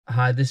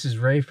Hi, this is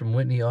Ray from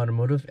Whitney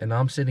Automotive, and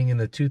I'm sitting in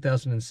the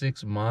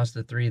 2006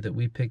 Mazda 3 that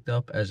we picked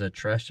up as a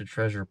Trash to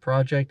Treasure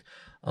project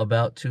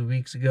about 2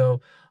 weeks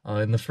ago.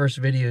 In the first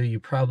video you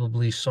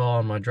probably saw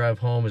on my drive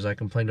home as I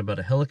complained about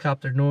a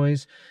helicopter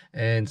noise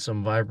and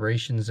some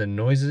vibrations and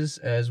noises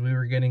as we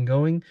were getting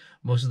going.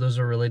 Most of those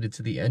are related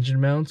to the engine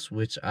mounts,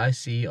 which I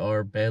see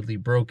are badly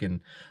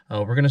broken.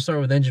 We're going to start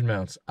with engine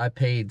mounts. I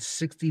paid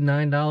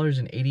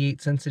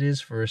 $69.88 it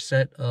is for a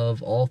set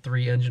of all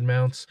 3 engine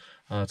mounts.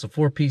 It's a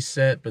 4-piece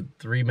set, but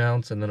 3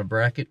 mounts and then a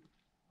bracket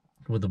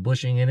with a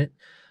bushing in it.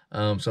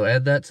 So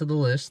add that to the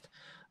list.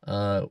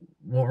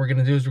 What we're going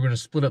to do is we're going to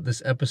split up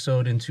this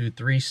episode into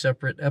 3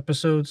 separate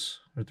episodes,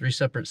 or 3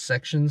 separate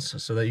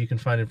sections, so that you can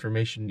find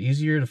information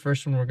easier. The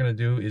first one we're going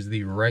to do is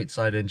the right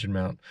side engine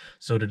mount.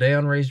 So today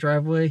on Ray's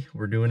Driveway,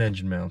 we're doing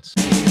engine mounts.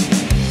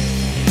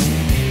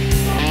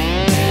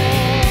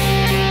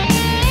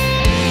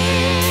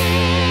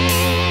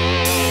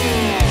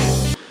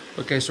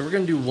 Okay, so we're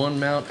going to do one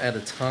mount at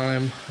a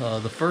time.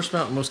 The first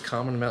mount, most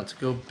common mount to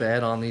go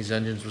bad on these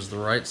engines, was the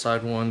right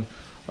side one.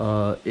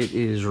 It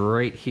is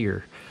right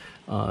here.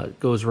 It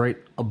goes right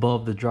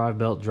above the drive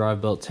belt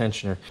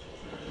tensioner.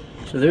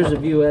 So there's a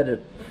view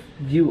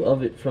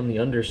of it from the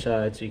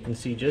underside, so you can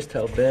see just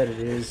how bad it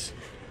is.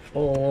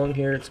 All along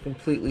here, it's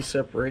completely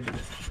separated.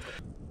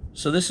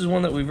 So this is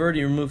one that we've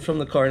already removed from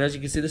the car, and as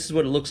you can see, this is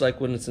what it looks like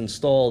when it's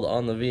installed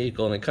on the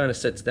vehicle, and it kind of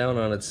sets down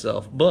on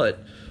itself.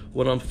 But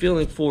what I'm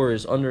feeling for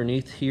is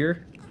underneath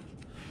here.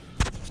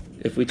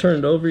 If we turn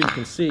it over, you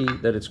can see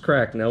that it's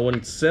cracked. Now when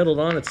it's settled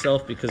on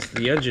itself, because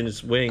the engine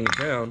is weighing it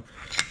down,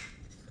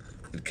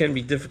 it can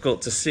be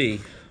difficult to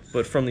see.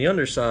 But from the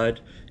underside,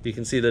 you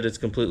can see that it's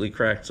completely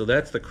cracked. So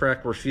that's the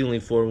crack we're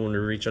feeling for when we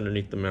reach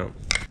underneath the mount.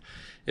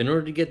 In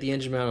order to get the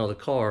engine mount out of the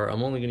car,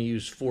 I'm only going to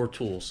use 4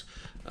 tools.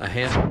 A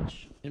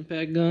half-inch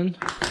impact gun,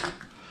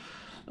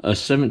 a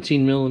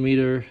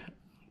 17mm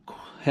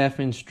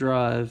half-inch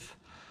drive,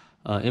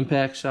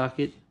 impact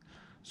socket,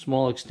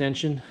 small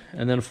extension,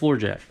 and then a floor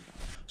jack.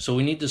 So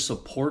we need to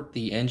support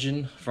the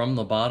engine from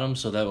the bottom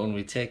so that when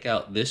we take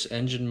out this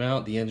engine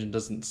mount, the engine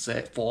doesn't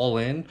fall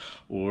in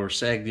or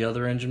sag the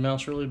other engine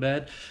mounts really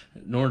bad.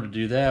 In order to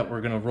do that,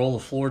 we're going to roll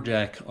the floor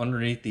jack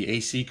underneath the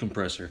AC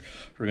compressor.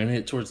 We're going to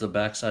hit towards the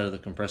back side of the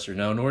compressor.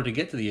 Now in order to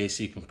get to the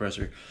AC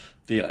compressor,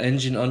 the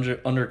engine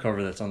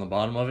undercover that's on the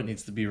bottom of it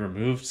needs to be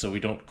removed so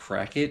we don't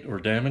crack it or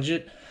damage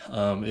it.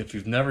 If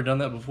you've never done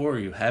that before, or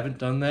you haven't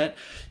done that,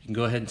 you can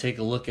go ahead and take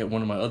a look at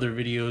one of my other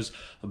videos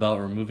about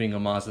removing a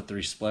Mazda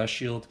 3 splash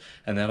shield,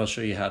 and that'll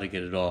show you how to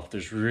get it off.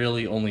 There's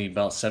really only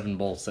about 7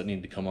 bolts that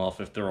need to come off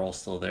if they're all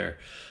still there.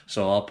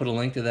 So I'll put a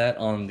link to that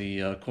on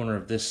the corner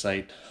of this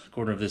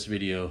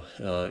video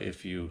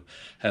if you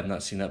have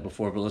not seen that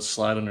before. But let's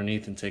slide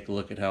underneath and take a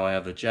look at how I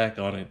have the jack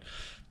on it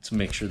to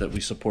make sure that we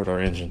support our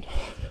engine.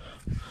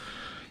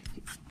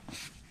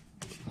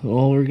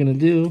 All we're gonna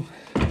do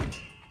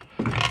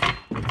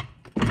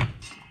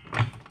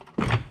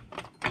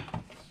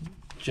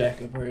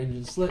jack up our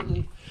engine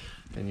slightly,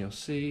 and you'll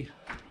see.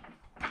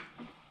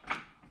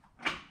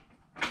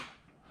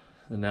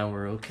 And now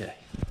we're okay.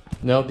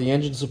 Now the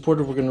engine's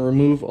supported, we're going to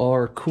remove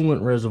our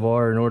coolant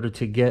reservoir in order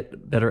to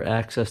get better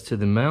access to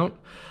the mount.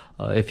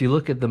 If you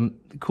look at the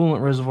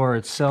coolant reservoir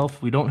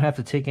itself, we don't have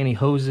to take any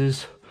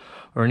hoses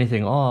or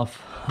anything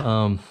off.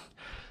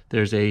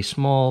 There's a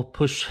small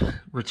push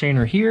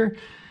retainer here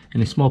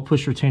and a small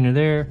push retainer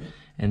there,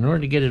 and in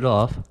order to get it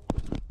off,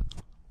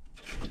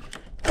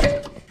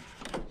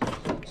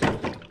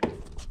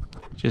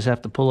 just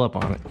have to pull up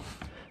on it.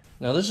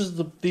 Now these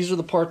are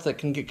the parts that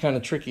can get kind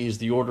of tricky, is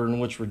the order in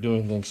which we're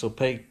doing things, so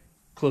pay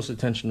close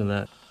attention to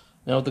that.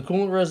 Now with the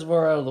coolant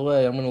reservoir out of the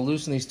way, I'm going to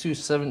loosen these 2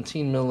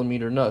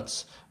 17mm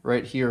nuts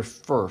right here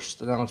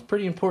first. Now it's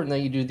pretty important that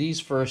you do these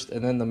first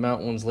and then the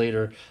mount ones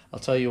later. I'll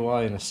tell you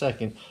why in a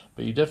second,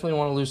 but you definitely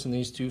want to loosen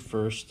these 2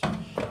 first.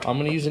 I'm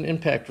going to use an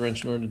impact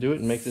wrench in order to do it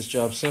and make this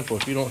job simple.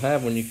 If you don't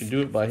have one, you can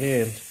do it by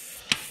hand.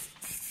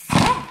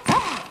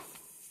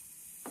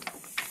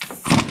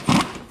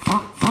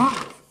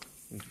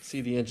 You can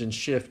see the engine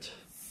shift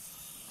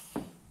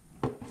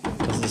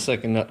as the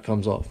second nut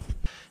comes off.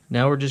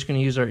 Now we're just going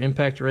to use our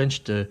impact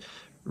wrench to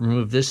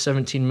remove this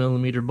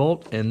 17mm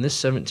bolt and this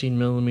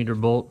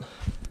 17mm bolt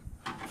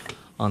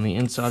on the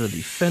inside of the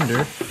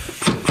fender.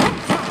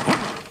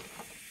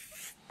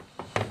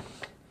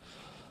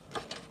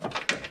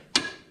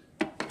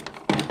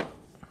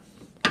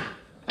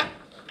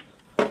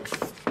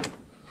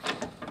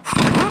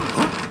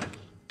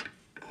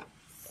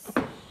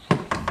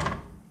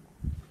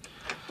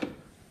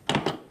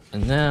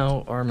 And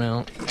now our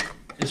mount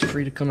is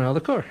free to come out of the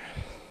car.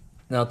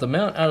 Now, at the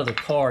mount out of the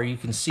car, you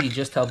can see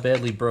just how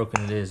badly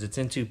broken it is. It's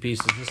in 2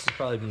 pieces. This has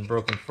probably been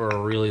broken for a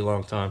really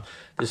long time.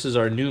 This is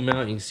our new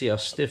mount. You can see how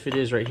stiff it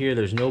is right here.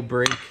 There's no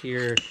break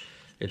here.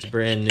 It's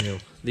brand new.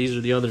 These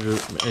are the other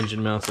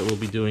engine mounts that we'll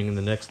be doing in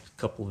the next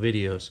couple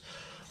videos.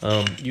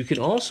 You can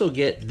also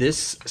get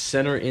this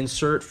center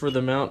insert for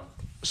the mount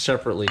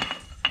separately.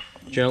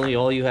 Generally,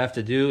 all you have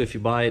to do if you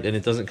buy it and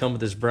it doesn't come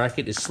with this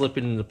bracket is slip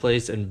it into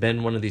place and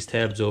bend one of these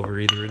tabs over,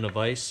 either in a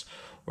vise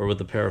or with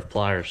a pair of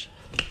pliers.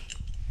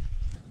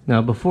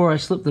 Now before I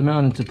slip the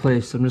mount into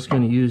place, I'm just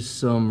going to use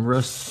some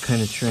rust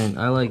penetrant.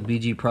 I like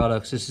BG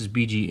products. This is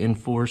BG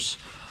Enforce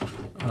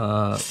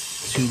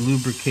to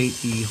lubricate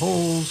the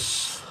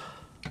holes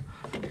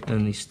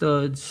and the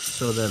studs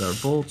so that our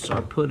bolts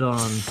are put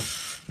on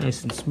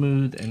nice and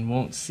smooth and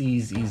won't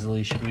seize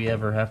easily should we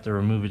ever have to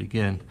remove it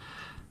again.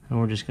 And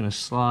we're just going to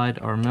slide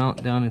our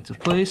mount down into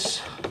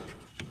place.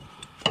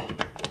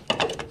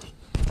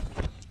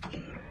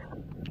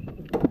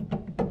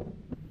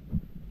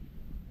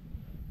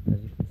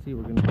 As you can see,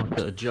 we're going to have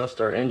to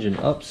adjust our engine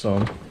up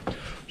some.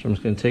 So I'm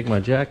just going to take my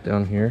jack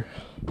down here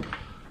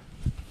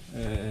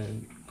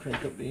and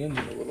crank up the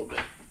engine a little bit.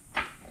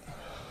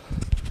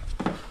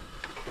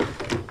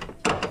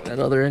 That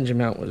other engine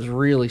mount was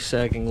really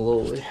sagging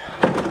lowly.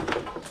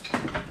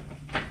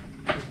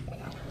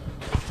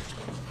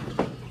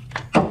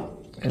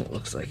 And it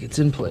looks like it's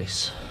in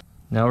place.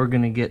 Now we're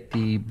going to get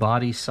the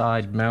body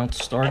side mount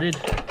started.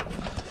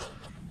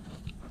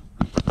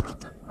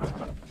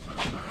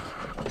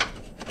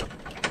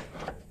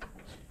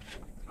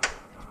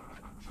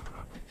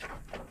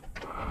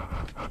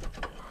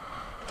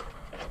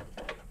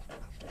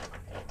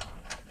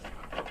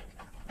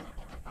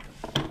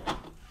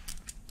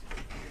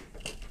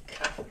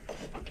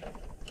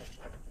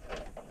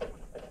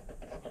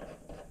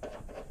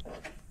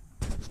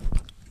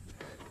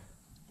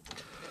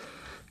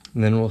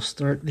 And then we'll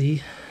start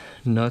the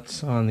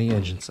nuts on the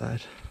engine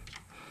side.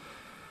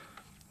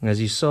 As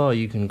you saw,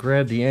 you can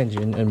grab the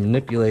engine and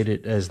manipulate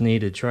it as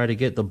needed. Try to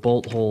get the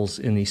bolt holes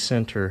in the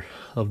center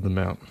of the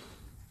mount.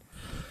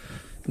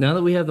 Now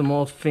that we have them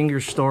all finger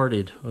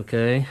started,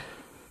 okay,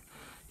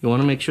 you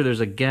want to make sure there's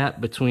a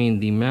gap between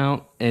the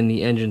mount and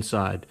the engine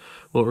side.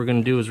 What we're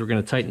going to do is we're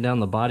going to tighten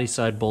down the body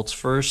side bolts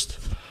first.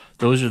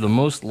 Those are the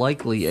most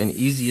likely and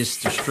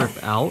easiest to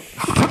strip out.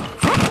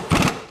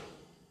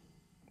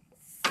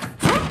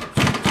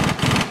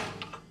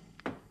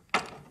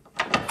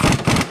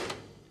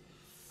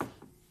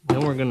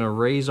 Then we're going to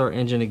raise our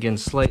engine again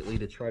slightly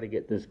to try to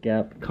get this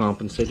gap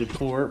compensated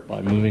for by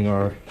moving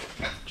our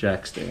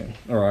jack stand,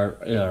 or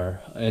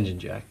our engine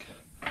jack.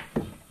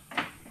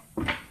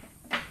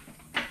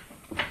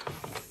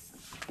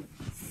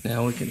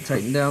 Now we can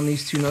tighten down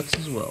these two nuts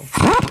as well.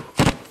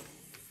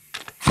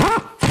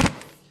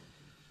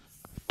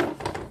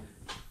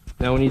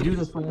 Now when you do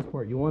this last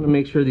part, you want to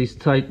make sure these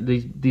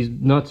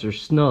nuts are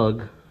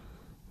snug,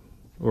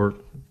 or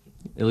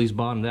at least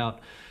bottomed out.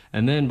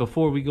 And then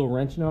before we go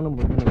wrenching on them,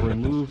 we're going to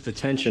remove the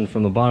tension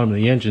from the bottom of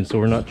the engine so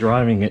we're not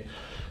driving it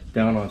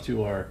down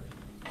onto our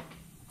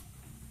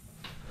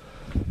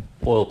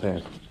oil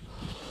pan.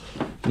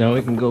 Now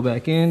we can go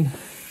back in.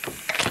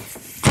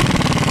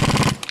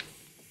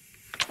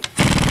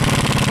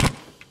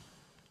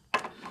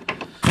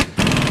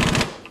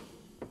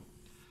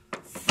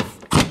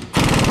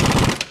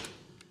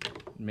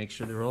 Make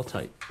sure they're all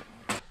tight.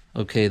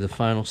 Okay, the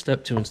final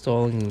step to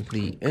installing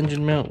the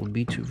engine mount would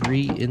be to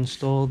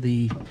reinstall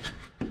the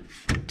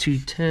two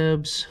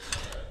tabs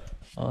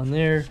on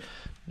there.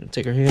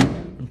 Take our hand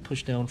and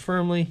push down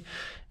firmly,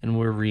 and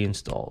we're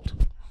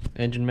reinstalled.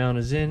 Engine mount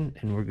is in,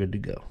 and we're good to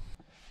go.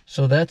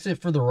 So that's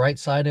it for the right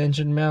side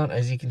engine mount.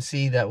 As you can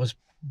see, that was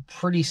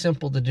pretty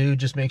simple to do.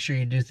 Just make sure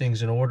you do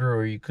things in order,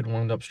 or you could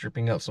wind up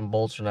stripping out some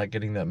bolts or not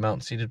getting that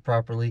mount seated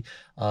properly.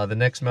 The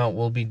next mount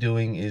we'll be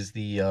doing is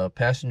the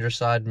passenger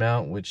side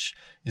mount, which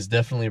is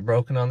definitely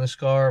broken on this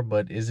car,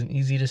 but isn't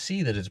easy to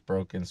see that it's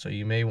broken. So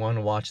you may want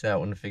to watch that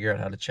one to figure out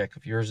how to check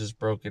if yours is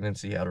broken and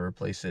see how to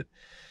replace it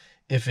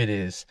if it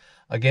is.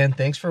 Again,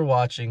 thanks for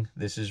watching.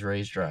 This is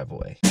Ray's Drive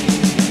Away.